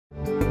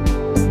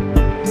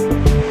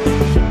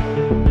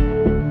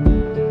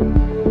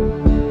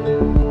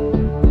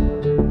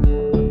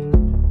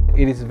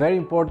very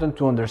important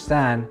to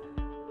understand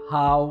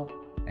how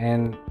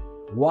and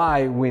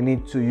why we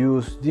need to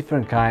use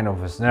different kind of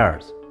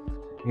snares.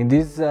 In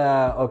this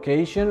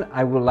occasion,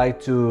 I would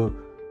like to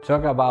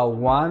talk about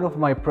one of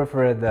my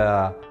preferred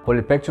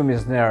polypectomy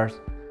snares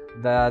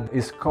that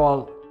is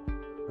called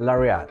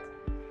LARIAT.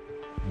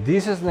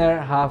 This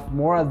snare have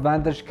more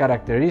advantage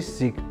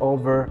characteristic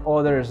over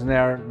other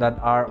snares that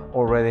are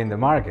already in the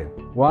market.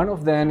 One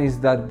of them is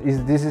that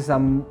this is a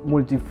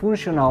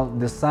multifunctional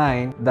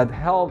design that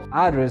helps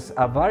address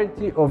a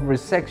variety of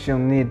resection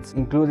needs,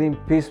 including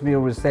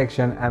piecemeal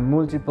resection and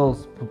multiple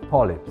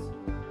polyps.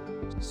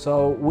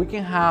 So we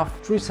can have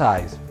three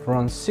sizes,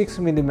 from 6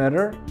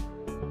 mm,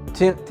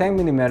 10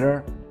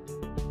 mm,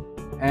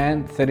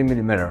 and 30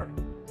 mm.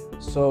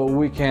 So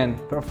we can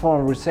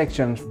perform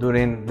resections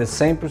during the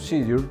same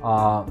procedure,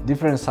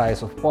 different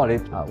size of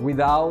polyps,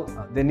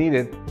 without the need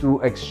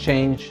to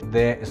exchange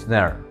the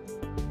snare.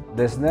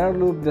 The snare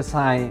loop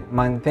design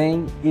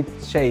maintains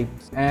its shape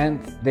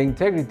and the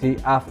integrity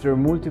after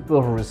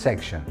multiple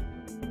resection.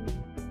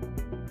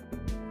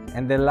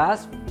 And the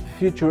last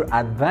feature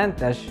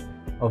advantage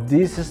of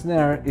this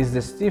snare is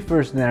the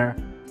stiffer snare,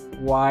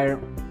 while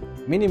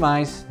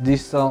minimize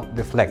distal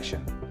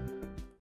deflection.